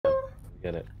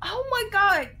Get it. Oh my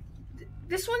god.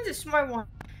 This one's a smart one.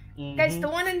 Guys, the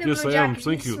one in the blue jacket,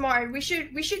 he's smart. We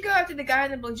should go after the guy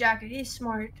in the blue jacket. He's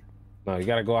smart. No, you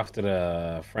gotta go after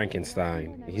the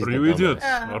Frankenstein. He's Are you idiot?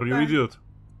 Are you idiot?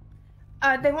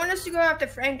 They want us to go after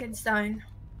Frankenstein.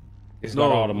 He's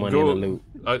got all the money in the loot.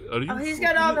 He's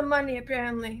got all the money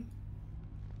apparently.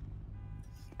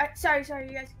 Sorry,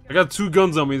 you guys. I got 2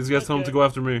 guns on me. This guy's telling him to go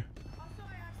after me.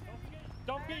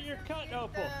 Don't get your cut,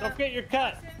 Opal. Don't get your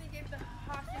cut.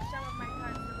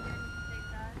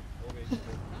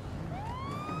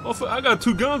 Also, I got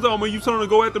 2 guns on me. You trying to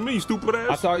go after me, you stupid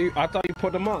ass? I thought you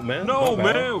put them up, man. No,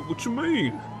 man. What you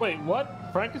mean? Wait,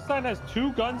 what? Frankenstein has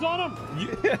 2 guns on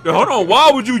him? Yeah. Hold on. Why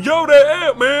would you yell that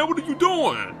at, man? What are you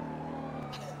doing?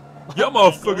 Y'all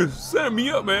motherfuckers setting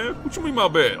me up, man. What you mean my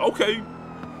bad? Okay.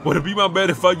 Would it be my bad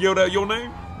if I yelled out your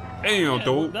name? Damn, dude.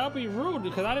 Well, that'd be rude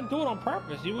because I didn't do it on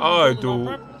purpose. Alright, dude.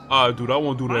 Alright, dude. I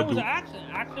won't do that, dude.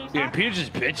 Yeah, Peter's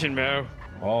just bitching, man.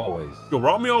 Always. Yo,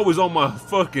 Ramee always on my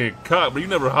fucking cock, but you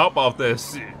never hop off that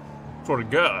shit. Swear to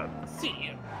God. See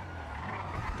you.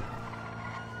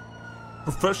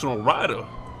 Professional rider.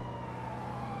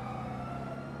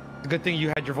 Good thing you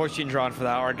had your voice changer on for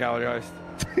that art gallery, guys.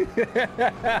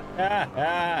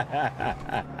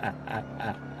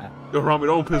 Yo, Ramee,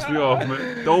 don't piss me off,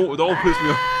 man. Don't piss me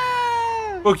off.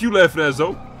 Fuck you laughing at,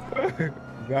 Zo. No.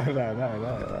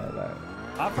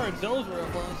 I've heard Zo's real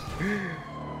close.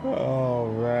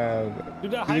 Oh man. Do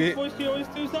that high voice you always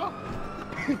do, so?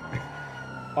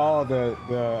 Oh, the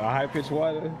high pitched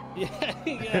one. Yeah.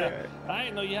 I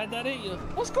didn't know you had that in you.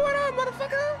 What's going on,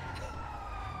 motherfucker?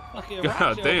 Fucking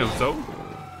God damn, Zo.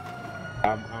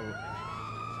 I'm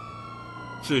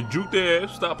Shit, juke their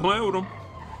ass. Stop playing with them.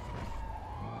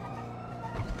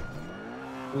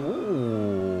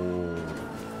 Ooh.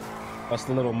 That's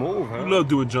the little move, huh? You love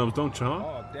doing jumps, don't you, huh?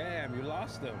 Oh, damn, you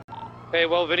lost them. Hey,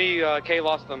 well, Vinny, K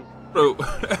lost them. Bro,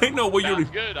 ain't no way Sounds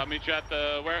good. I'll meet you at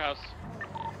the warehouse.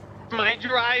 My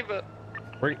driver.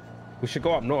 We should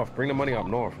go up north. Bring the money up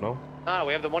north, no? Ah,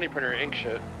 we have the money printer ink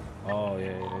shit. Oh,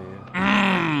 yeah.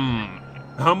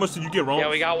 How much did you get, Ron? Yeah,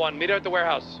 we got one. Meet her at the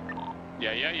warehouse.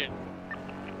 Yeah.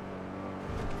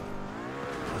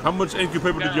 How much ink and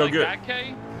paper did y'all get? That,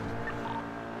 K?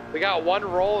 We got 1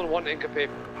 roll and 1 ink of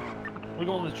paper. We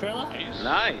going to the trailer?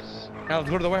 Nice. Now let's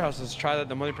go to the warehouse. Let's try that.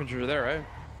 The money printers are there, right?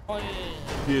 Oh, yeah.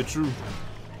 Yeah, true.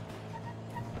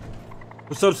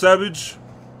 What's up, Savage?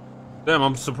 Damn,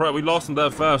 I'm surprised we lost him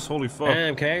that fast. Holy fuck.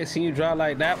 Damn, K, I ain't seen you drive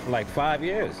like that for like 5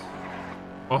 years.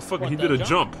 Oh, fucking, he did a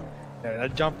jump. Yeah,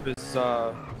 that jump is,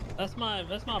 That's my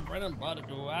bread and butter,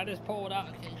 dude. I just pull it out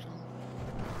occasionally.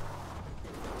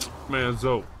 Man,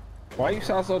 Zo. Why you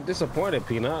sound so disappointed,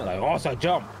 Peanut? Like, oh, it's a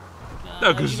jump.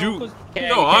 No, cause you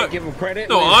can't give him credit.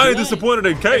 No, I ain't disappointed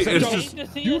in K. It's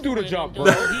just you do the jump, bro.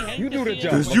 You do the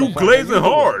jump. Cause you glazing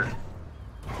hard.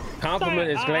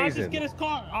 Compliment is glazing. I'll just get his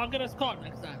car. I'll get his car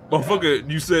next time. Motherfucker,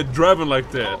 you said driving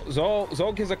like that.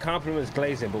 Zol gives a compliment is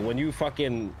glazing, but when you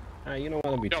fucking, you know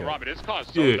what? Let me chill. Yo, Robert, this car's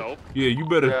so dope. Yeah, you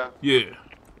better. Yeah.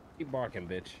 Keep barking,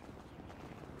 bitch.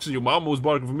 So your mama was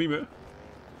barking for me, man.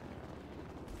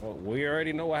 Well, we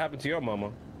already know what happened to your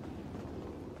mama.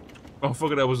 Oh,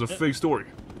 fucker, that was a fake story.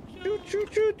 Choo choo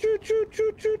choo choo choo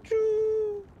choo choo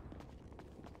choo.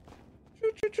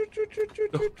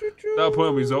 Stop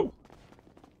playing with me, Zo.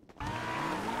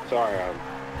 Sorry,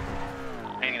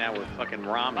 Hanging out with fucking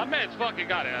Ramee. My man's fucking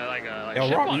got it. Like yo,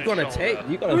 chip Rob, on you gonna his take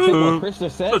shoulder. what Krista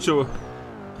said? Shut your.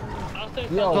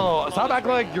 Yo, stop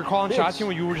acting like you're calling shots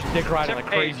when you were just dick riding like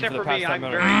crazy for the past 10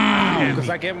 minutes. Because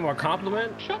I gave him a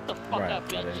compliment? Shut the fuck up,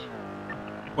 bitch.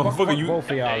 Motherfucker, you.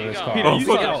 Both of y'all in this car. Peter, you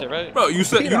said it, right? Bro, you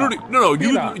said you literally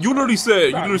you literally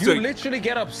said You literally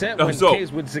get upset when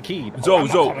K's with Zakid. I'm not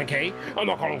calling K. I'm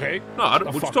not calling K. Nah,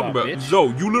 what you talking about? Zo,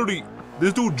 you literally.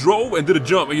 This dude drove and did a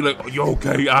jump, and you're like, oh, yo,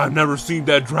 okay, I've never seen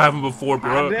that driving before,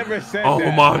 bro. I never said that.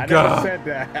 Oh my God. I never said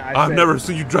that. I've never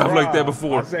seen you drive like that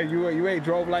before. I said you ain't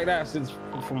drove like that since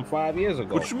from 5 years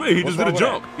ago. What you mean? He just did a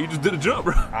jump. He just did a jump,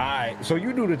 bro. Alright, so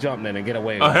you do the jump then and get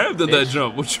away with I have done that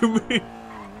jump. What you mean?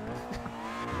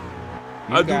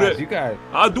 I do that.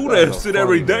 I do that shit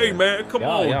every day, man. Come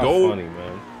on, dude. Funny,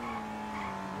 man.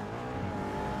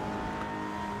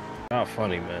 Y'all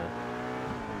funny, man.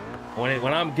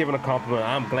 When I'm giving a compliment,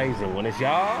 I'm glazing. When it's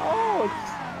y'all, I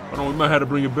don't know, we might have to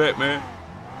bring it back, man.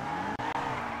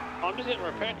 I'm just getting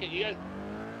repair kit. You guys.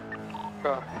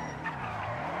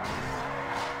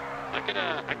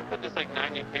 I could put this like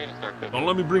 90K to start cooking. Don't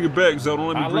let me bring it back, Zo. Don't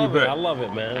let me bring it back. I love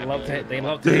it, man. They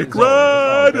love to Dick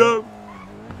rider.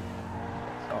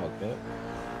 It's all good.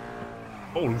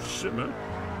 Holy shit, man.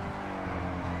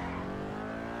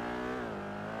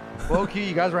 Low key,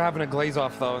 you guys were having a glaze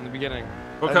off though in the beginning.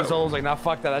 Okay. And Zolo's like, nah,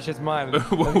 fuck that. That shit's mine.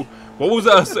 What was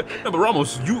I saying? Yeah, but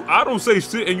Ramos, I don't say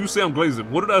shit and you say I'm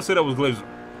glazing. What did I say that was glazing?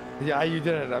 Yeah, you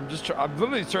didn't. I'm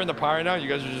literally turning the power right now. You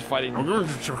guys are just fighting.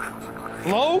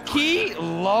 Low key,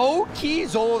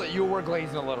 Zolo, that you were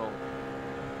glazing a little.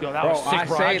 Yo, that was sick,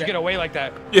 bro. How'd you get away like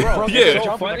that? Yeah, bro, yeah.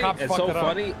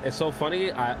 It's so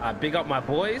funny. I big up my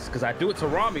boys because I do it to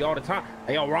Ramee all the time.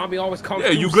 Hey, yo, Ramee always comes.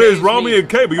 Yeah, you glaze Ramee and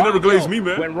K, but you never glaze me,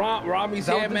 man. When Ramee's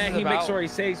here, man, he makes sure he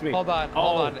saves me. Hold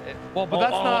on. Well, but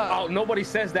that's not. Oh, nobody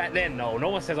says that then. No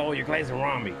one says, oh, you're glazing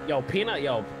Ramee. Yo, Peanut,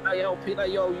 yo,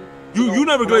 You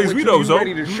never glaze me though, so.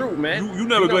 Ready to shoot, man. You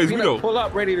never glaze me though. Pull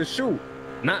up, ready to shoot.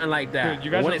 Nothing like that. Dude, you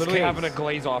guys are literally having a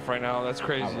glaze off right now. That's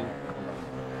crazy.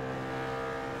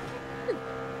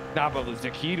 Nah, but the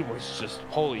key was just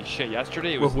holy shit.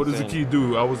 Yesterday it was. What does the key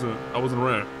do? I wasn't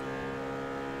around.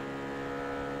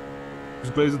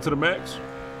 Just glaze it to the max.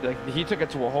 Like he took it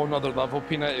to a whole nother level,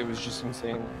 Peanut. It was just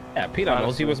insane. Yeah, Peanut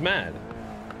knows he was mad.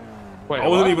 Wait, I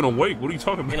wasn't even awake. What are you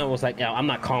talking about? Peanut was like, yo, I'm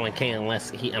not calling K unless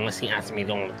he asks me to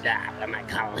go on the job. I'm not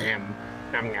calling him.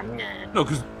 No,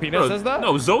 because Peanut says that.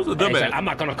 No, Zo's a dumbass. Like, I'm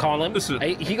not gonna call him. Listen,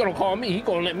 he gonna call me. He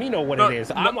gonna let me know what it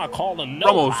is. I'm not calling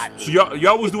nobody. Ramos, so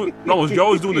y'all was doing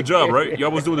the job, right?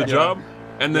 Y'all was doing the job,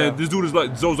 and then this dude is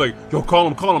like, Zo's like, yo, call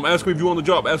him, ask me if you on the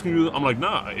job, ask me. I'm like,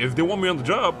 nah. If they want me on the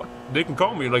job, they can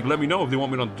call me. Like, let me know if they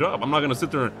want me on the job. I'm not gonna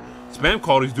sit there and spam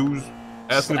call these dudes.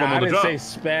 Asking if I'm on the job. I didn't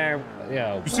say spam.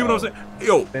 Yo, you see what I'm saying?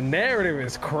 Yo, the narrative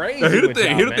is crazy. Now, here's the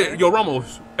thing. Yo,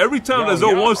 Ramos. Every time that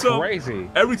Zo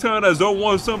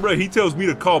wants something, bro, he tells me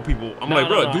to call people. I'm like,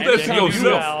 bro, do that shit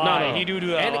yourself. No, he do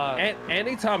that a lot.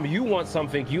 Anytime you want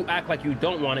something, you act like you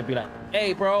don't want it. Be like,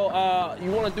 hey, bro,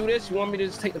 you want to do this? You want me to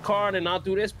just take the car and not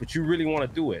do this? But you really want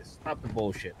to do it. Stop the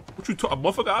bullshit. What you talking,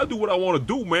 motherfucker? I do what I want to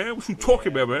do, man. What you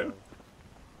talking about, man?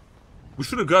 We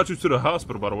should have got you to the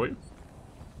hospital, by the way.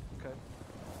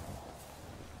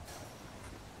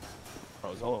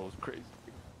 Zolo was crazy.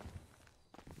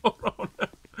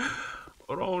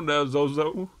 Hold on now,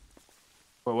 Zozo.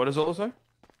 Wait, what does Zolo say?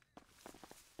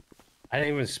 I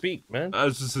didn't even speak, man.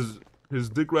 That's just his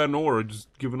dick riding aura just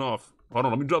giving off. Hold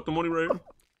on, let me drop the money right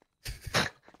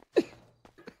here.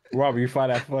 Robert, you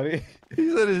find that funny?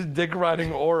 He said his dick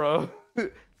riding aura.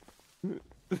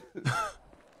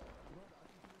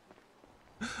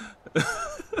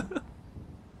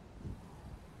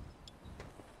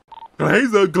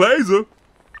 Glazer.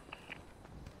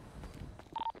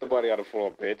 Somebody on the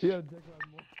floor, bitch. Yeah,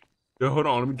 yo, hold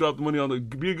on. Let me drop the money on the.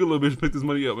 Be a good little bitch. Pick this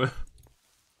money up, man.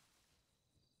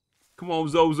 Come on,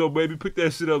 Zozo, baby. Pick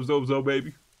that shit up, Zozo,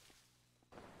 baby.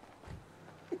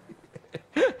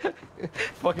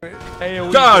 Fucking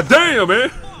AOE. God damn,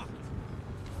 man.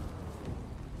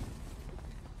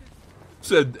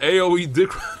 Said AOE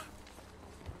dick.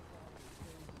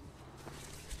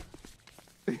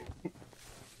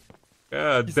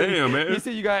 God damn, man. You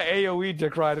said you got AOE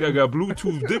dick riding. Yeah, I got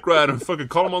Bluetooth dick riding. Fucking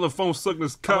call him on the phone, sucking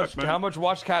his cock, man. How much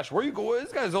watch cash? Where you go?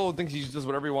 This guy Zolo thinks he does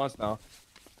whatever he wants now.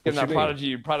 Getting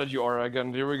that prodigy aura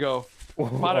again. Here we go.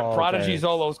 Prodigy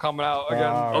Zolo's coming out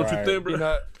again. Don't you think,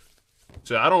 bro?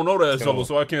 So I don't know that Zolo,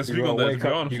 so I can't speak on that, to be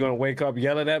honest. You gonna wake up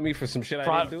yelling at me for some shit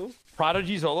I didn't do?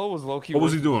 Prodigy Zolo was low-key. What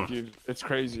was he doing? Dude, it's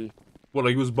crazy. What,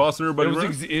 like he was bossing everybody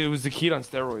around? It was the kid on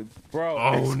steroids. Bro.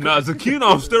 Oh, nah. The kid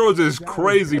on steroids is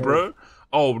crazy, bro.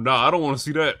 Oh, nah. I don't want to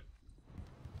see that.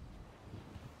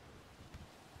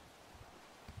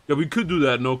 Yeah, we could do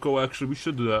that, Noko, actually. We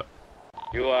should do that.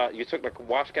 You took the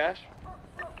wash cash?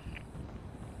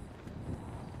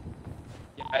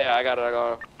 Yeah, I got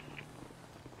it.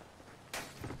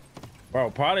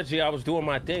 Bro, Prodigy, I was doing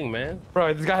my thing, man.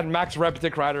 Bro, this guy had max rep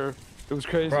dick rider. It was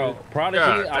crazy. Bro, Prodigy,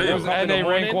 I woke up in the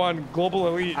morning. rank 1, global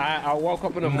elite. I woke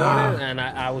up in the morning and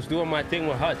I was doing my thing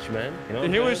with Hutch, man. You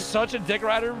know he was such a dick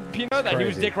rider, Peanut, that he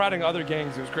was dick riding other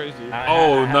gangs. It was crazy.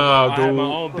 Oh, nah, dude. I had my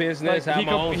own business, like, had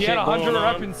my own shit going on. He had 100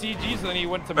 rep in CG, so then he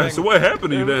went to Meng. So what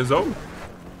happened to you then, Zo?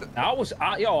 I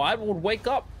would wake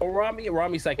up,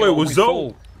 Ramie's like, wait, was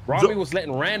Zo? Ramee was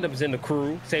letting randoms in the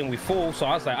crew saying we full, so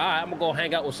I was like, all right, I'm gonna go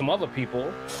hang out with some other people,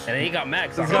 and then he got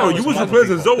Max. Oh, you was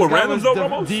replacing Zo with random Zo,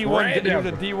 Ramos? D1, he was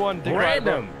a D1,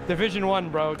 random. Division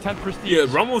 1, bro, 10th prestige. Yeah,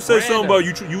 Ramos said something about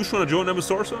you was trying to join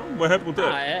MSR or something? What happened with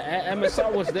that?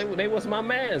 MSR was, they was my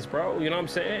mans, bro, you know what I'm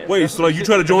saying? Wait, so like you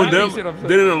tried to join them, they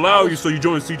didn't allow you, so you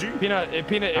joined CG? Peanut,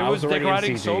 it was dick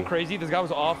riding so crazy, this guy was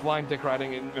offline dick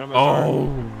riding in MSR. Oh,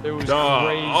 it was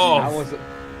crazy.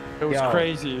 It was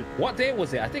crazy. What day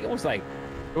was it? I think it was like...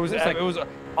 It was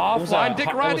offline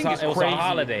dick riding is crazy. It was a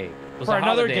holiday. For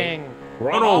another gang.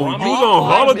 Hold on, you was on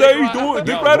holiday doing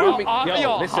dick riding?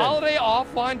 Holiday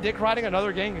offline dick riding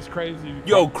another gang is crazy.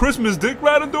 Yo, Christmas dick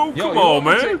riding, dude? Come on,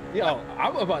 man. Yo,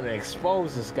 I'm about to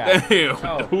expose this guy. Damn.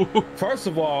 Yo, first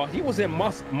of all, he was in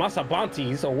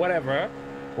Masabantis or whatever.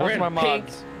 That's my pink,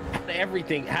 mods.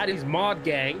 everything. Had his mod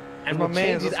gang. And my would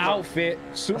man, change his outfit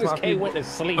as soon as K went to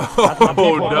sleep. That's my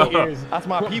people. That's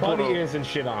my people. Bunny ears and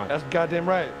shit on. That's goddamn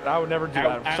right. I would never do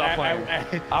that. Stop playing.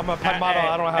 I'm a pet model.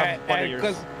 I don't have bunny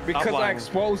ears. Because I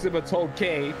exposed him and told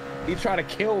K, he tried to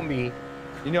kill me.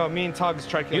 You know, me and Tugs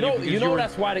tried to kill you. You know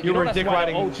that's why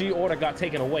the OG order got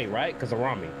taken away, right? Because of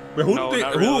Ramee. But who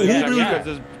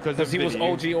did Because he was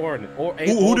OG order.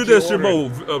 Who did that shit more,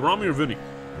 Ramee or Vinny?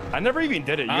 I never even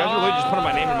did it. You guys really just put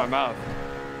my name in my mouth.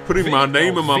 Putting my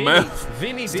name in my mouth.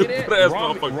 Vinny did it.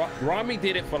 Ramee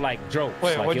did it for like jokes.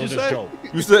 Wait, like, what'd you say? Joke.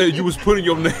 You said you was putting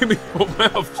your name in your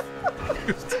mouth.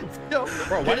 Yo,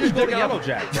 bro, why did you go to Yellow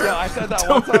Jack? Yeah, I said that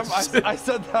one time. I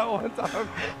said that one time.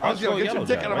 I was gonna get your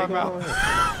dick out of my mouth.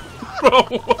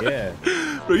 Bro, yeah.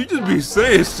 Bro, you just be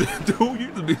saying shit, dude. You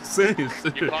just be saying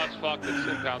shit. You pots fucked and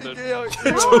shit down there. You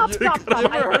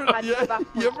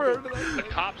ever heard of that? The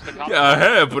cops. Yeah, I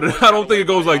have, but I don't think it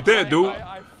goes like that, dude.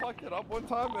 I fucked it up one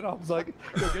time and I was like,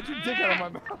 yo, get your dick out of my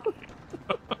mouth.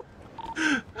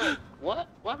 Wait, what?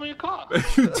 What were you caught?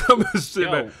 You dumb as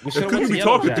shit, man. Because you be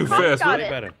talking too fast,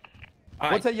 man.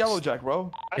 What's that Yellow Jack,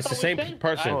 bro? It's the same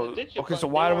person. Okay, so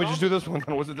why don't we just do this one?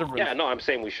 What's the difference? Yeah, no, I'm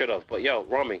saying we should have. But yo,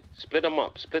 Ramee, split them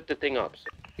up. Split the thing up.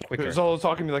 Zolo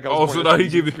talking to me like I was so now he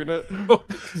give you.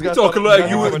 He's talking like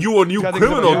you a new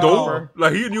criminal, though.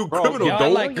 Like he a new criminal, though.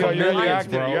 Y'all like chameleons,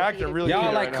 bro. You're acting really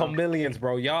y'all like chameleons,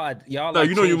 bro. Y'all Nah, like.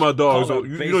 you know you my dogs, though.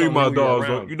 You know you my dogs,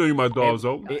 though. You know you my dogs,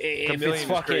 though. If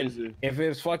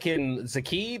it's fucking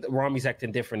Zakid, Ramee's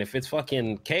acting different. If it's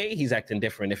fucking K, he's acting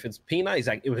different. If it's Peanut, he's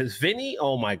like. If it's Vinny,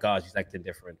 oh my gosh, he's acting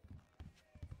different.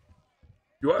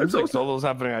 You are Zolo's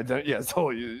happening. Yeah,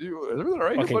 Zolo, you everything all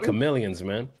right? Fucking chameleons,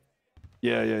 man.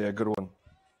 Yeah, good one.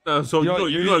 So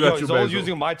you know I got your back. Zolo's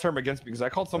using my term against me because I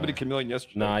called somebody chameleon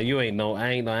yesterday. Nah, you ain't no. I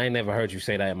ain't never heard you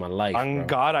say that in my life. On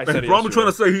God, I said it. I'm trying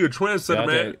to say he a trendsetter,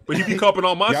 man, but he be copying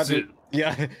all my shit.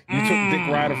 Yeah, you took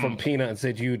Dick Rider from Peanut and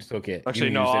said you took it.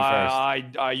 Actually, no,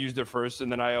 I used it first,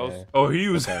 and then I also. Oh, he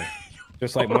used. Okay.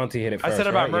 Just like Monty hit it first. I said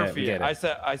about right? Murphy. Yeah, I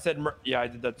said yeah, I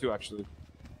did that too actually.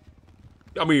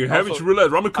 I mean, haven't you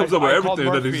realized Ramee comes up with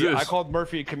everything that exists? I called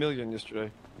Murphy a chameleon yesterday.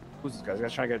 Who's this guy? This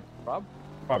guy's trying to get Rob?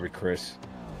 Probably Chris.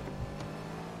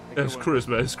 That's Chris,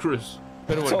 man. It's Chris.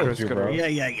 Chris, bro. Yeah,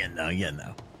 you know.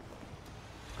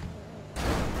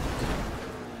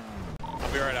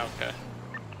 I'll be right out, okay?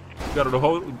 You got to the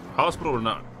whole hospital or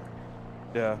not?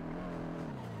 Yeah.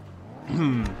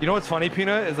 You know what's funny,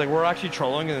 Peanut? Is like we're actually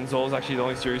trolling, and then Zolo's actually the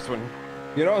only serious one.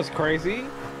 You know what's crazy?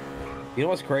 You know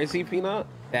what's crazy, Peanut?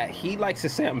 That he likes to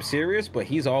say I'm serious, but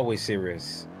he's always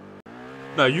serious.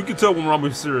 Nah, you can tell when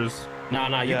Ramee's serious.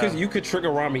 Nah, you could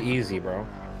trigger Ramee easy, bro.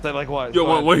 Say like what?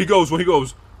 Yo, when he goes,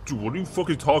 dude, what are you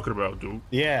fucking talking about, dude?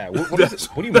 Yeah, what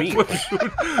do you mean?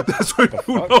 That's when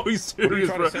you know he's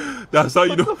serious, bro. That's how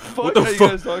you know. What the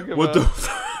fuck? What the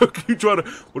fuck? What are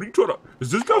you trying to?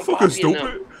 Is this guy fucking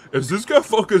stupid? Is this guy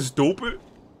fucking stupid?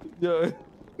 Yeah.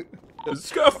 Is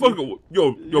this guy fucking?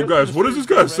 Yo, guys, what is this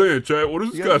guy saying, Chad? What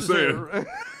is this guy saying?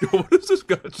 Yo, what is this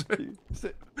guy saying?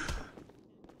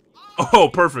 Oh,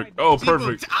 perfect. Oh,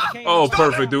 perfect. Oh,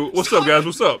 perfect, dude. What's up, guys?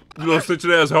 What's up? You know,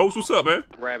 snitching ass host. What's up, man?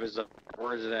 Grab his up.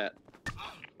 Where's it at?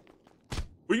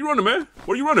 Where you running, man?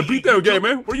 Where you running? Beat that game,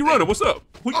 man. Where you running? What's up?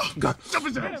 Get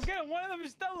him. One of them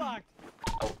is still locked.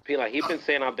 Oh, Peanut, he's been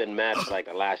saying I've been mad for like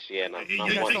the last year, and I'm not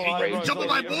Jump on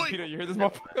my boy. Peter, you hear this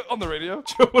on the radio?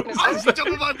 Jump on my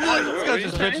boy. This guy's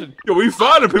just bitching. Yo, we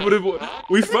finding people.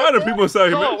 We finding people inside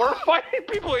here, man. No, we're fighting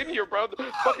people in here, bro.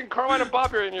 Fucking Carmine and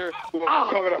Bob are in here. I'm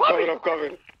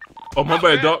coming. Oh, my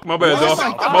bad, dog. My bad,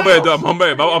 dog. My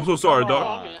bad. I'm so sorry,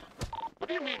 dog. What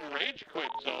do you mean rage quit,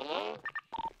 Zolo?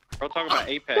 We're talking about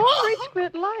Apex. Don't rage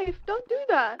quit life. Don't do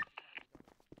that.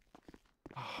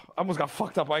 I almost got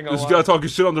fucked up. I ain't gonna lie. This guy talking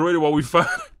shit on the radio while we fight.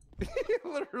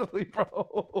 Literally,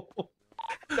 bro.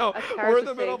 No, we're in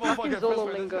the middle of a fucking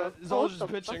Zolo lingo. Zolo's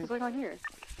just pitching. What's going on here?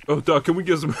 Oh, dog, can we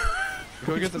get some?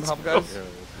 Can we get some help, guys?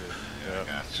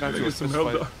 Yeah. Can we get some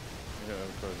help, dog?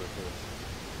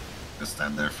 Just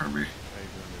stand there for me.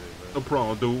 No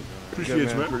problem, dude. Appreciate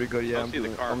you, man. Pretty good, yeah.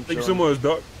 Thank you so much,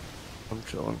 dog. I'm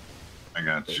chilling. I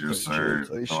got you, sir.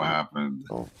 What happened?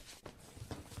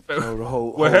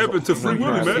 What happened to Free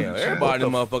Willy, man? Everybody,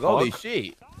 motherfucker. Holy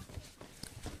shit.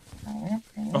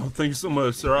 Oh, thank you so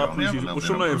much, sir. I appreciate it. What's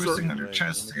your name, sir? On your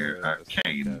chest here,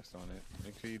 Kane.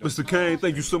 Mr. Kane,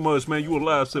 thank you so much, man. You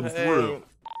alive, 7 for real.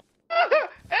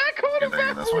 Come on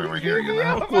That's why we're here, you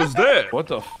know? What was that? What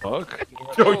the fuck?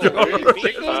 Yo,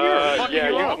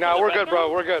 Yeah, nah, we're good,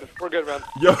 bro. We're good, man.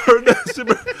 Yo, heard that shit,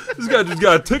 man? This guy just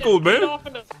got tickled, man.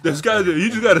 This guy, he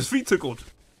just got his feet tickled.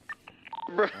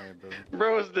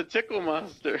 Bro, it's the tickle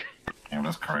monster. Damn,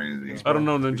 that's crazy. I don't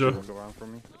know, Ninja. Go around for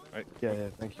me. Right. Yeah,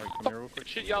 thank you. What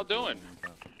shit y'all doing?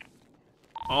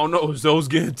 I don't know. Zoe's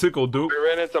getting tickled, dude. We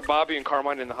ran into Bobby and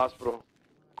Carmine in the hospital.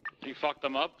 You fucked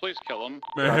them up? Please kill them.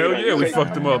 Man, hell yeah, we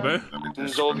fucked him up, man. And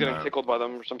Zolo's getting tickled by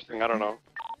them or something. I don't know.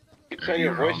 You turn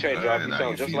your voice change off, you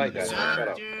sound just like that. Shut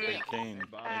up.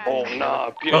 Oh,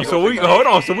 nah. Oh, so we, hold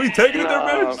on. So we taking it there,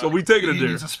 man? So we taking it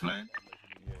there.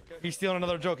 He's stealing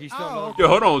another joke. He's stealing another joke. Yo,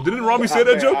 hold on. Didn't Ramee say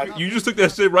that joke? You just took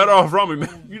that shit right off Ramee,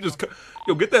 man. You just,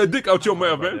 yo, get that dick out your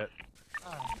mouth, man.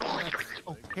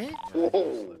 Okay.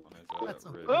 Whoa.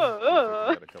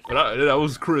 That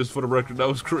was Chris, for the record. That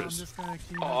was Chris.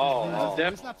 Oh,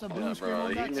 bro.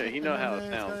 He know how it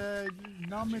sounds.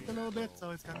 Numb it a little bit, so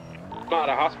it's kind of... Not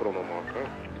at a hospital no more. Huh? You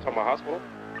talking about hospital?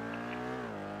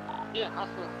 Yeah,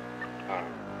 hospital.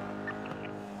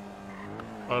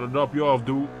 I'll drop you off,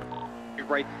 dude. You're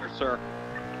right there, sir.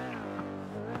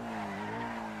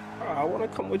 I want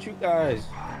to come with you guys.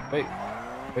 Wait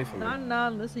for me. No,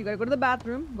 listen, you gotta go to the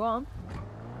bathroom. Go on.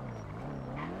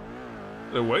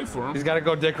 They wait for him. He's gotta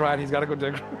go dick ride. He's gotta go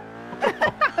dick ride.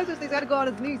 I was just, he's gotta go on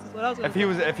his knees. Is what I was If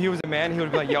he was a man, he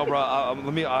would be like, yo, bro,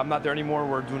 I'm not there anymore.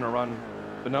 We're doing a run.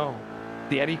 But no,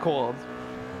 the Eddie called.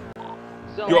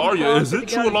 Yo, Arya, is it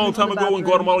true a long time ago in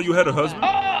Guatemala you had a husband?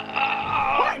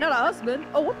 What? Not a husband?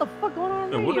 Oh, what the fuck going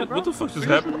on? Yeah, what the fuck just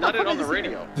happened? Nutted on the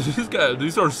radio. This guy, did he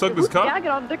start sucking his cock? Yeah, I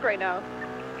get on dick right now.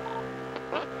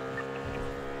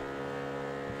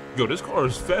 Yo, this car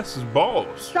is fast as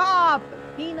balls. Stop,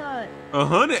 Peanut.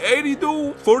 180,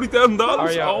 dude. $40,000.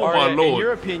 Oh my lord. In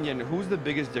your opinion, who's the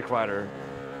biggest dick rider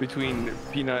between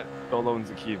Peanut, Zolo, and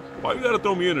Zakib? Why you gotta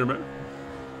throw me in there, man?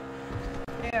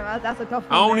 Yeah, that's a tough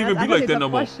one. I don't man. even be like that no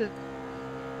more.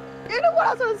 You know what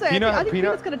I was gonna say? Peanut, I think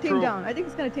Peanut, Peanut's gonna tame down. I think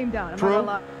it's gonna tame down. I'm True. not gonna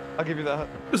lie. I'll give you that.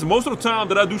 Listen, most of the time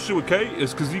that I do shit with Kay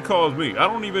is because he calls me. I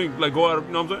don't even like go out of,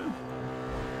 you know what I'm saying?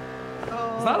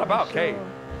 Oh, It's not about Kay.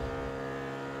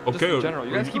 Okay. Just in general,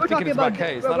 you guys keep We're thinking talking it's about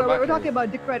Kay. It's not about We're Kay. talking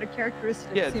about dick rider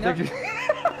characteristics. Yeah, you know?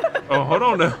 Oh, hold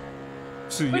on now.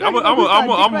 See, We're I'm talking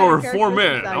about a reformed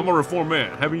man. characteristics, I'm a reformed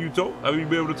man. Haven't you told? Haven't you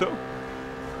been able to tell?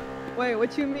 Wait,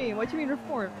 what you mean? What you mean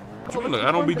reform? Look,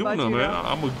 I don't be doing nothing, man. Now?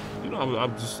 I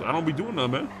don't be doing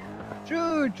nothing, man.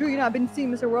 True. You know, I've been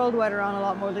seeing Mr. Worldwide around a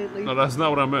lot more lately. No, that's not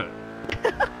what I meant.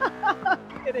 I'm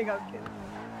kidding.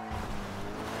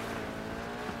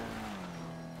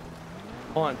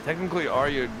 Hold on, technically,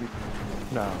 Arya.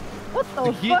 No. What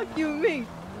the fuck you mean?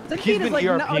 The Zakid's kid is like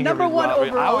ERPing number one recently.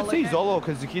 overall. I would say like, Zolo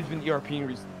because the kid's been ERPing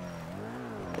recently.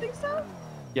 I think so.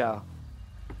 Yeah.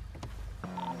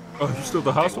 Oh, you still at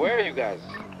the hospital? Where are you guys?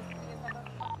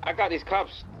 I got these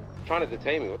cops trying to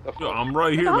detain me. What the fuck? Yo, I'm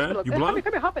right here, man. You blind?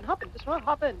 Come here, hop in. Just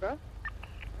hop in, bro.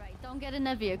 Right, don't get in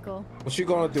that vehicle. What you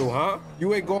gonna do, huh?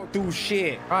 You ain't going through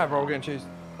shit. Alright, bro, we're getting chased.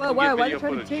 Well, why are they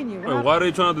trying to detain you? Wait, why are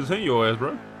they trying to detain your ass,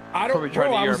 bro? I don't know.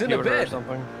 I was in the or bed.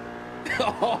 something.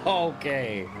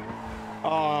 Okay.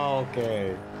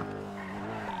 Okay.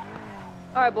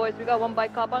 All right, boys, we got one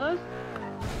bike cop on us.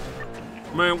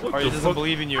 Man, what Arya the doesn't fuck?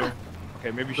 believe in you.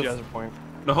 Okay, maybe she has a point.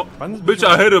 No, bitch,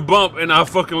 I hit a bump and I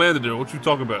fucking landed there. What you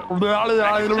talking about?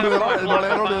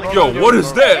 Yo, what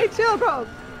is Hey, that? chill, bro.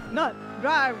 Nut.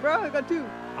 Drive, bro. I got two.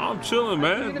 I'm chilling,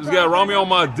 man. This guy Ramee on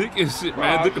my dick and shit,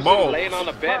 man. I Dick was the just ball. laying on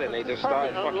the bed and they just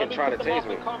started fucking trying to tase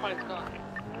me.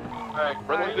 Alright,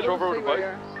 run the bitch over to bike.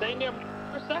 Stay near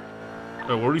for a sec.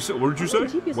 What did you say?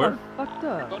 Keep Where? yourself fucked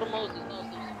up. Go to Moses. No,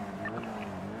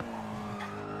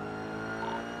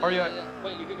 Arya,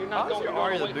 wait, you're not honestly, going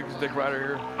Arya the biggest dick rider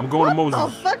here. I'm going to What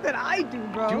Moses. the fuck did I do,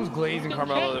 bro? She was glazing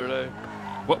Carmelo the other day.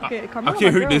 What? Okay, I Carmelo,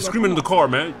 can't hear you. my They girl, screaming in the car,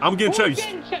 man. I'm getting chased.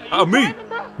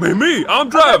 Me. Me. I'm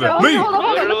driving. Me.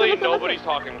 Literally nobody's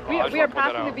talking. We are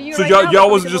passing the VU So right now. y'all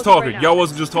wasn't just talking. Y'all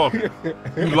wasn't just talking.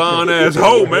 You lying ass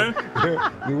hoe, man.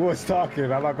 We was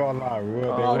talking. I'm not gonna lie. We were,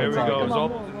 Oh, here we go. talking.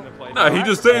 Zolo's in the play. Nah, he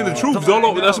just saying the truth,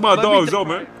 Zolo. That's my dog, Zolo,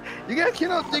 man. You guys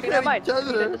cannot think Okay, at never each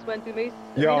other. Just went to me.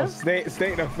 Yo,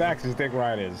 stating the facts is dick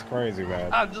riding. It's crazy,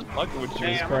 man. I'm just fucking with you.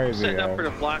 It's crazy, Setting up yo. for the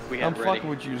block we I'm have ready. fucking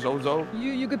with you, Zozo.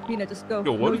 You good, Peanut. Just go.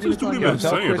 Yo, what is this dude Yo, even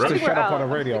tell saying, Chris bro? to shut up on the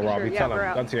We're radio, out. Robbie. Yeah, Tell we're him.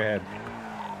 out. Gun to your head.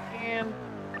 And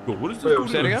Yo, what is this Wait, dude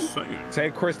say it even again? saying?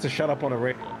 Say Chris to shut up on the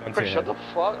radio. Gun to Chris, your shut head.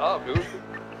 the fuck up, dude.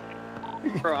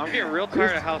 Bro, I'm getting real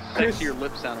tired of how sexy your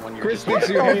lips sound when you're Chris just thinks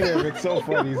you hate him. It's so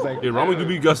funny. He's like, Yeah, Ramee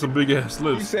DB got some big ass he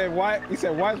lips. said, why? He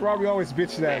said, why is Robbie always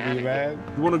bitching at me, man?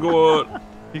 You wanna go?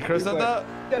 He Chris said that?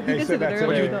 he Hey, did say say that that to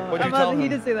earlier, me. though. What'd you tell He him?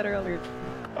 did say that earlier.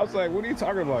 I was like, what are you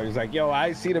talking about? He's like, yo,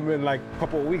 I seen him in like a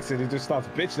couple of weeks and he just starts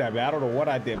bitching at me. I don't know what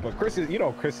I did, but Chris is, you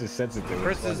know, Chris is sensitive.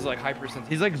 Chris is like hypersensitive.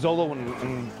 He's like Zolo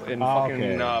in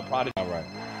fucking Prodigy. All right.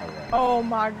 Oh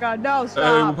my God, no, stop.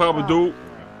 Hey, what Papa do?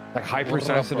 Like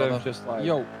hypersensitive, just like.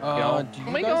 Yo, you know? do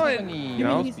you guys have any He's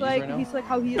USBs like, right now? he's like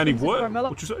how he is. Any what?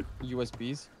 What you say?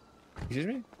 USBs. Excuse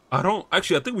me? I don't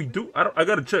actually. I think we do. I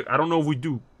gotta check. I don't know if we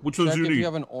do. Which ones do you if need? you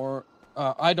have an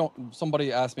I don't.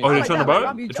 Somebody asked me. Oh, you're trying to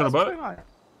buy it? You're trying to buy it?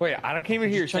 Wait, I can't even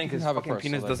hear you saying because fucking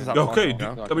Peanuts doesn't sound okay.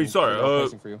 comfortable. I mean, sorry.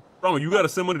 Ramee, you gotta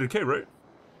send money to K, right?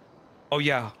 Oh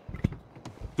yeah.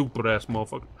 Stupid ass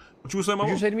motherfucker. What you were saying, Mama?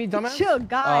 What you say to me, dumbass? Chill,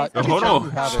 guys. Hold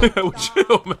on.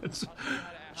 Chill, man.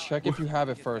 Check if you have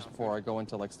it first before I go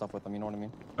into like stuff with them. You know what I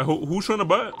mean? Who's trying to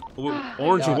buy it?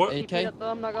 Orange or what? AK?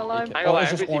 I'm not gonna lie. Oh,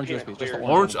 it's just orange USB. Just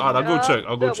orange? I'll go check.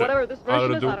 I'll go check. Whatever this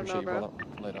version is, I don't know, bro.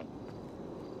 bro.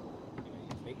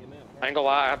 I ain't gonna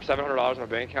lie, I have $700 in my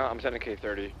bank account. I'm sending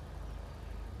K30.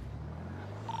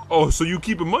 Oh, so you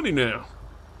keeping money now?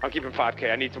 I'm keeping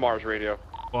 5K. I need tomorrow's radio.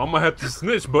 Well, I'm gonna have to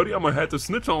snitch, buddy. I'm gonna have to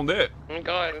snitch on that. Oh my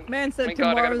God. Man said I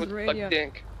gotta tomorrow's go radio.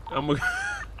 Dink. I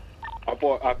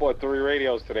bought 3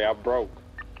 radios today. I'm broke.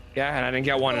 Yeah, and I didn't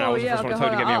get one, and I was the first one to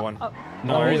tell you to get me one.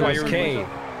 No, it was Kane.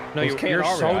 No, you're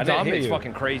so dumb. It's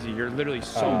fucking crazy. You're literally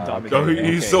so dumb. Oh,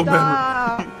 he's so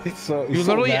mad. You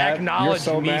literally acknowledged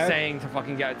me saying to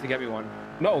fucking get me one.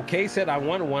 No, Kay said I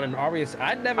wanted one, and Arius,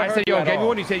 I never. I said, yo, get me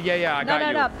one. You said, yeah, I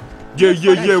got you.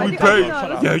 Yeah, we paid.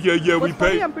 Yeah, we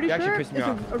paid. I'm pretty sure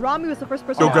Ramee was the first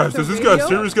person. Yo, guys, is this guy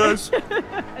serious, guys?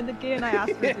 And the Kay and I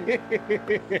asked him to.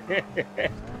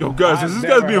 Yo, guys, is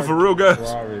this guy being for real, guys?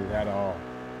 Ramee at all.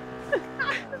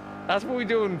 That's what we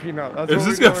do in Peanut. Is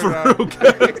this guy for real,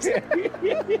 guys?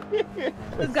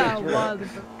 This guy wild.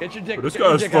 Get your dick. This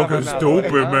guy's fucking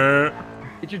stupid, man.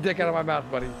 Get your dick out of my mouth,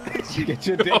 buddy. Get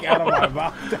your dick out of my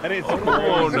mouth. That is Hold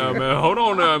on now, man. Hold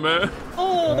on now, man.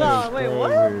 Hold on. Wait,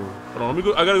 what? Hold on, let me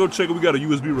go. I gotta go check if we got a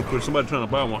USB real quick. Somebody trying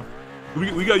to buy one.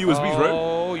 We got USBs, right?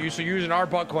 Oh, so using our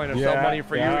butt coin to sell money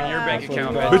for you and your bank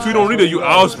account, man. Bitch, we don't need it.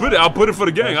 I'll split it. I'll put it for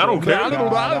the gang. I don't care.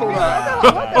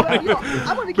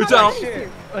 Bitch,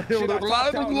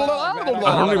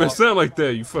 I don't even sound like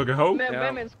that, you fucking hoe.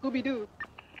 Man, Scooby-Doo.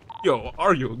 Yo,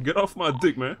 Argo, get off my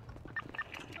dick, man.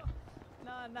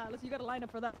 Nah, listen, you gotta line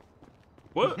up for that.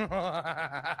 What?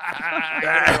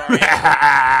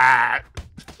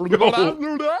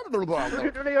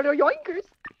 Yoinkers.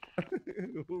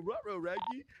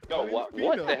 Yo,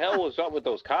 what the hell was up with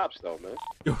those cops, though, man?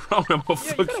 Yo, I'm gonna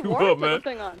fuck you up, man.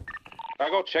 Can I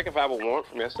go check if I have a warrant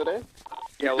from yesterday?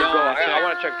 Yeah, let's go. I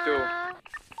want to check too.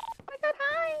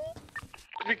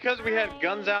 Because we had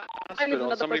guns out in the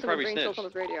hospital, somebody probably snitched.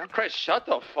 Chris, shut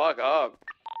the fuck up.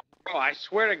 Bro, I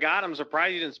swear to God, I'm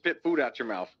surprised you didn't spit food out your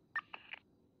mouth.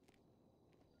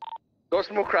 Go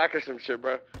smoke crack or some shit,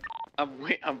 bro. I'm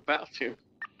about to.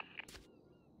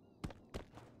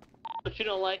 But you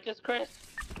don't like us, Chris?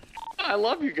 I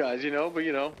love you guys, you know, but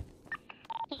you know.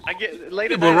 I get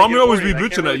later. Yeah, but Ramee always be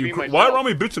bitching at you. Why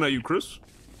Ramee bitching at you, Chris?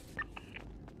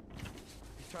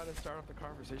 He's trying to start off the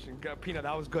conversation. Peanut,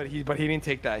 that was good. But he didn't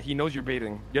take that. He knows you're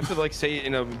baiting. You have to like say it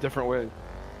in a different way.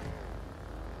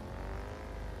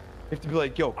 You have to be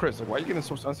like, yo, Chris, like, why are you getting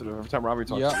so sensitive every time Ramee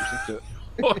talks to you?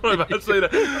 Hold on, if I say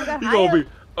that, you gonna be,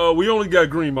 we only got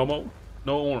green, Momo.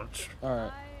 No orange.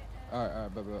 Alright,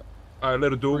 but. Alright,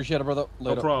 let it do. Appreciate it, brother.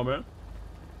 No problem, man.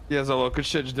 Yeah, Zolo, good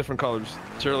shit, just different colors.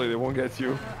 Surely they won't get to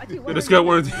you. Yeah, this guy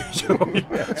wearing this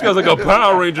guy's like a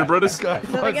Power Ranger, bro. This guy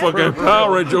fucking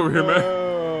Power Ranger over here, man.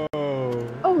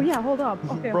 Oh yeah, hold up.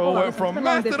 Okay, bro, hold went from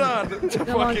Mastodon to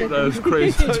fucking. That's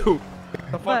crazy too.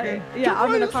 But, yeah,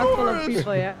 I'm in a car full of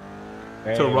people, yeah.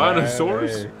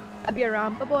 Tyrannosaurus? I'd be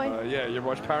around, the boy. Yeah, you ever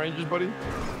watch Power Rangers, buddy?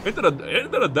 Ain't that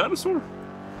a dinosaur?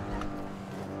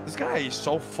 This guy is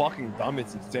so fucking dumb,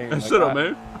 it's insane. Like, shut up,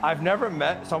 man. I've never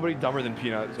met somebody dumber than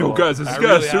Peanut. Yo, guys, is this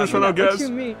guy serious right now, guys? What you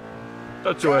mean?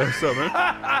 Shut your ass up,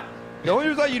 man. The only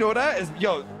reason you know that is,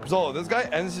 yo, Zolo, this guy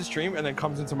ends his stream and then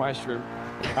comes into my stream.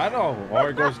 I know. Or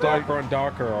it goes darker and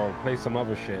darker, or play some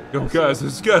other shit. Yo, guys,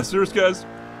 is this guy serious, guys?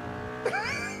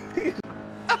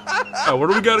 Where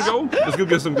do we gotta go? Let's go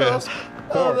get some gas.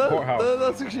 Courthouse.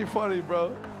 That's actually funny,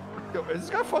 bro. Yo, is this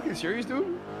guy fucking serious,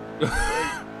 dude?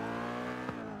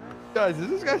 Guys, is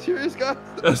this guy serious, guys?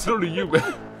 That's only you,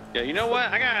 man. Yeah, you know what?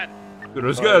 I got. Dude,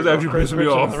 this guy's actually pissing me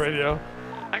off.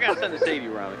 I got something to say to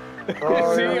you, Ramee.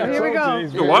 Oh, here we go.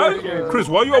 Yo, why? Chris,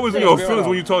 why you always in your feelings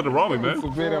when you talk to Ramee, man?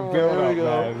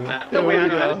 The way I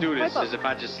know how to do this is if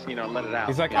I just, you know, let it out.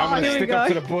 He's like, I'm gonna stick up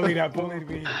to the bully that bullied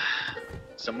me.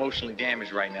 It's emotionally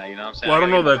damaged right now, you know what I'm saying? Well, I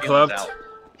don't know that, Clapped.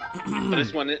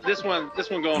 this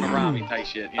one going to Ramee type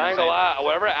shit. You know I ain't gonna lie,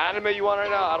 whatever anime you want right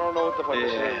now, I don't know what the fuck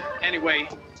this is. Anyway,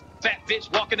 fat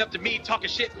bitch walking up to me talking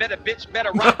shit. Better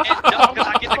rock and duck, cause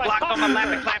I get the Glock on my lap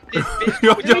and clap this bitch.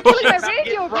 You're killing my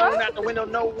radio, bro. Thrown out the window,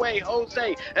 no way,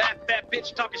 Jose. That fat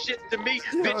bitch talking shit to me.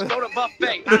 Bitch, go to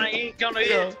buffet. I ain't gonna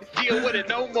deal with it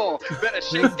no more. Better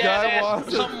shake that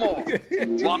ass some more.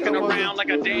 Walking around like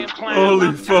a damn clown.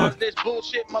 Holy fuck. This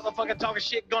bullshit motherfucker talking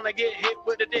shit gonna get hit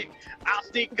with a dick. I'll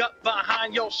sneak up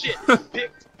behind your shit.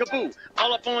 Pick-a-boo,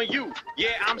 all up on you.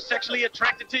 Yeah, I'm sexually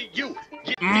attracted to you.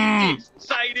 Get me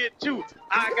excited too.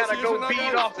 I gotta go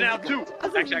beat off now too.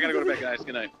 Actually, I gotta go to bed, guys.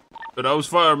 Good night. But that was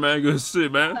fire, man. Good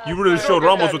shit, man. You really showed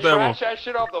Ramos with that one. Trash that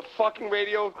shit off the fucking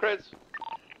radio, Chris.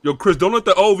 Yo, Chris, don't let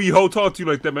the OV hoe talk to you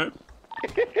like that, man.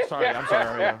 Sorry, I'm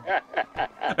sorry.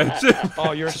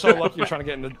 Oh, you're so lucky you're trying to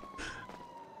get in the...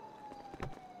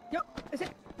 Yo, is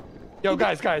it? Yo,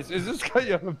 guys, is this guy...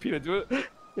 Yo, Peter, do it.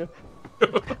 Yeah.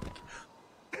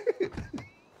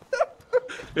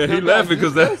 Yeah, he laughing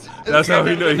because that's how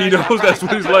he knows. He knows that's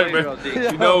what he's like, man.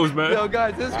 He knows, man. Yo,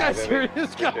 guys, this guy's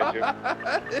serious, guy.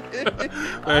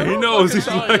 Man, he knows he's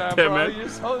like that, man. You're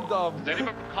so dumb.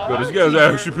 Yo, this guy's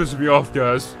actually pissing me off,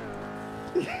 guys.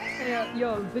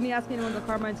 Yo, Vinny asked me to know the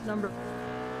Carmine's number.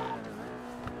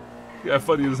 Yeah,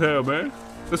 funny as hell, man.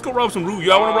 Let's go rob some roof.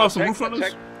 Y'all want to rob some roof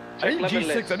runners? I need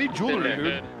G6. I need jewelry,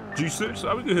 dude. G6?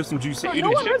 I would hit some G6.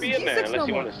 No one has Be in there G6 unless no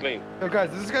you more. want to sleep. Yo,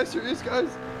 guys, is this guy serious, guys?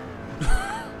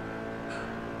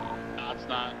 No, it's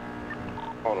not.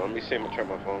 Hold on, let me see him turn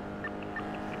my phone.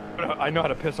 I know how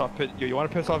to piss off Pigeon. Yo, you want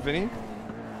to piss off Vinny?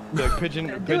 Like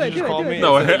Pigeon just called me.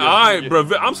 No, I ain't, bro.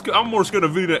 I'm more scared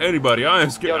of Vinny than anybody. I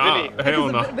ain't scared. Hell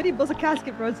no. Vinny builds a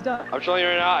casket, bro. It's done. I'm telling you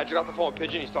right now, I just got the phone with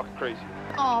Pigeon, he's talking crazy.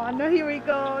 Oh, no, here we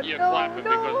go. You're no, clapping no.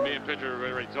 because me and Pigeon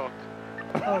already talked.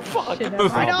 Oh, fuck. Shit, no,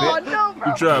 bro.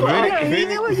 Good job,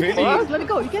 Vinny. Let it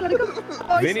go. You can't let it go.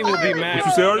 Oh, Vinny will be mad. What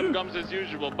you say, Arya? Comes as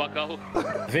usual, bucko.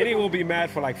 Vinny will be mad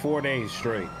for like 4 days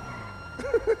straight.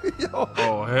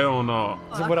 Oh, hell no.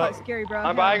 Oh, that's quite scary, bro. I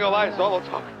ain't gonna lie, Zolo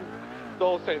talking.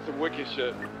 Zolo saying some wicked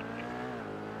shit.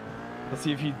 Let's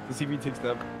see if he takes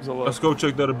that. Zolo. Let's go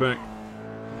check that at bank.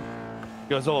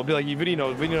 Yo, Zolo, be like, Vinny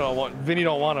don't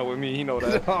want it with me. He know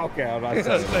that. Okay, I'm not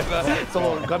saying that.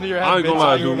 Zolo, gun to your head. I ain't gonna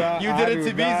lie, dude. You did it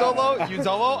to me, Zolo.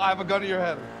 Zolo, I have a gun to your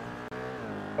head.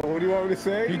 What do you want me to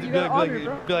say?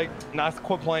 Be like, nah,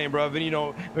 quit playing, bro. Vinny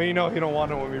know he don't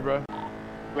want it with me, bro.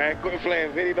 Man, quit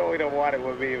playing. Vinny know he don't want it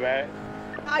with me, man.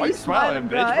 Why are you smiling,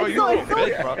 bitch? Bro, you little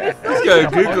bitch, bro.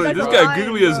 This guy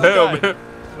giggly as hell, man.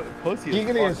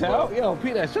 Giggly as hell? Yo,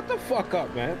 Peter, shut the fuck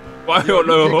up, man. Why don't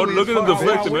know? Look at the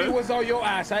deflection, When man. he was on your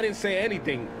ass, I didn't say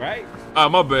anything, right?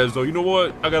 My bad, though. You know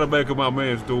what? I gotta back up my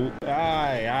mans, dude.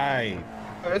 Aye.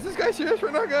 Is this guy serious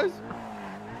right now, guys?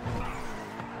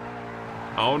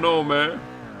 I don't know, man.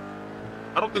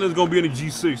 I don't think there's gonna be any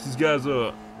G6. These guys,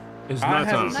 it's I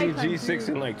nighttime. haven't seen G6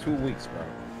 in like 2 weeks, bro.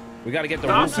 We gotta get the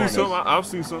I've roof seen runners. some. I've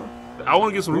seen some. I want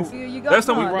to get some roof. Last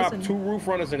time we robbed 2 roof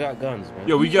runners and got guns, man.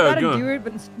 Yeah, we got a You gotta gun. do it,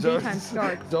 but it's daytime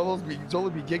start.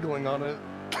 Zolo be giggling on it.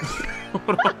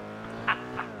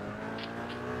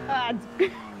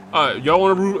 Alright, y'all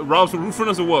want to rob some roof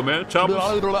runners or what, man? Choppers?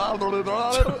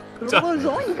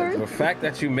 The fact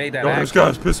that you made that This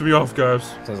guy's pissing me off,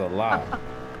 guys. says a lot.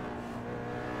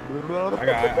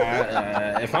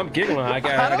 If I'm giggling, I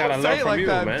gotta learn from you,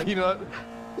 man. Peanut.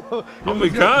 I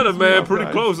mean, kind of, man.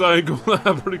 Pretty close. I ain't gonna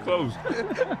lie. Pretty close.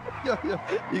 Yo,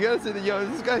 you gotta say that. Yo, is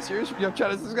this guy serious? Yo,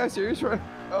 Chad, is this guy serious, right?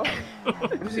 Oh.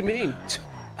 What does he mean?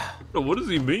 Bro, what does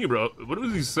he mean, bro? What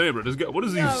is he saying, bro? This guy, what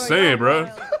is he saying, bro?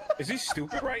 Is he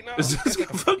stupid right now? Is this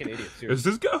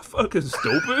guy fucking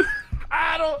stupid?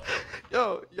 I don't.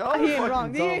 Yo, y'all He ain't fucking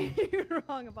wrong. dumb. You're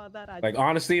wrong about that. Like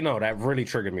honestly, no, that really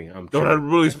triggered me. No, that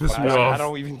really pissed me off. I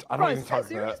don't even talk like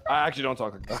that. I actually don't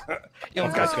talk like that. Yo,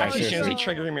 this guy's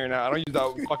triggering me right now. I don't use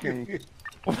that fucking.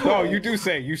 No, you do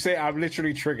say. You say I'm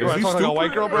literally triggered. Is he like a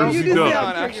white girl, bro? Is he dumb?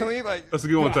 Actually, like. That's a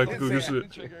good one, Tactical. Good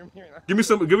shit. Give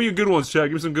me your good ones, Chad.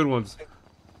 Give me some good ones.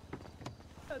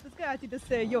 This guy actually just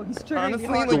say, yo, he's triggering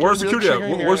me. The worst security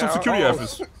outfits. Where's some security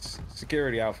outfits?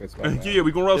 Security outfits. Yeah,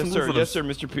 we gonna rob some roof runners. Yes, sir,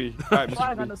 Mr. P. All right,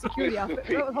 I got no security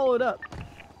outfit. Hold up.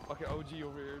 Okay, OG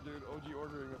over here, dude. OG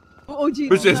ordering it. OG.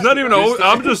 Bitch, it's not even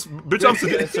I'm just, bitch, I'm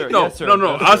suggesting. No.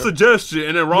 I suggest it,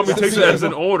 and then Ramee takes it as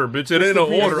an order, bitch. It ain't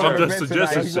an order. I'm just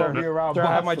suggesting something. Sir,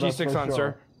 I have my G6 on,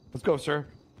 sir. Let's go, sir.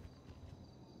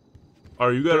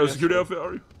 Are you got a security outfit,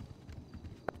 are you?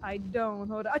 I don't.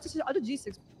 Hold on. I'll do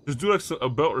G6. Just do like a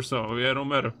belt or something. Yeah, it don't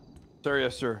matter. Sir,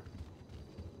 yes, sir.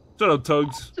 Shut up,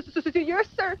 Tugs. Yes,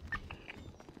 sir.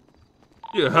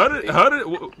 Yeah, how did,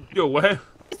 yo, what?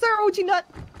 Yes, sir, OG nut.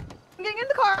 I'm getting in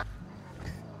the car.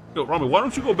 Yo, Ramee, why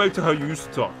don't you go back to how you used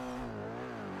to talk?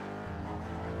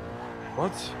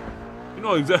 What? You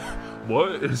know exactly.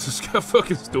 What? Is this guy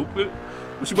fucking stupid?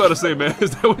 What you about to say, man?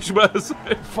 Is that what you about to say? What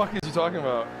the fuck is you talking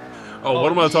about? Oh,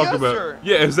 what am I talking about? Sir.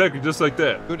 Yeah, exactly, just like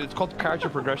that. Dude, it's called character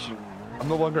progression. I'm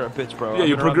no longer a bitch, bro. Yeah,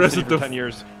 you're progressive for 10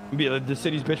 years. Be the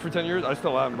city's bitch for 10 years. I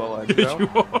still am, but like, you know? You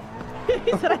are.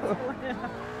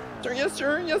 Sir, yes,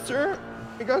 sir. Yes, sir.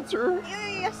 I got sir.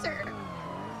 Yes, sir.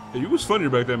 Yeah, you was funny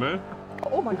back then, man.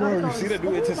 Oh my god. You see that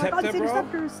new Interceptor,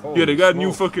 bro? Yeah, they got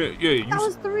new fucking. Yeah, you. That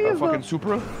was 3 of them. Fucking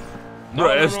Supra. Bro,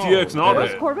 STX and all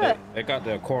that. Corvette. They got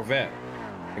the Corvette.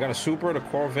 They got a Supra, the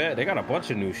Corvette. They got a bunch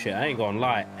of new shit. I ain't gonna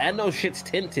lie. And those shit's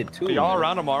tinted too. Are y'all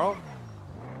around tomorrow?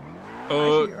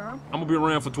 I'm gonna be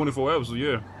around for 24 hours, so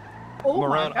yeah. Oh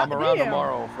I'm around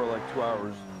tomorrow for like 2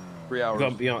 hours, 3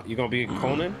 hours. You gonna be in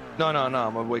Conan? No. I'm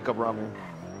gonna wake up Ramee.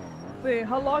 Wait,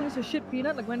 how long is the shit,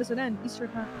 Peanut? Like when does it end? Easter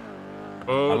time.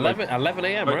 11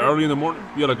 a.m. Like right? early in the morning.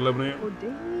 Yeah, like 11 a.m. Oh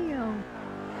damn.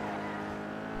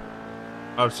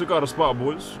 Alright, check out the spot,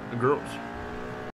 boys and girls.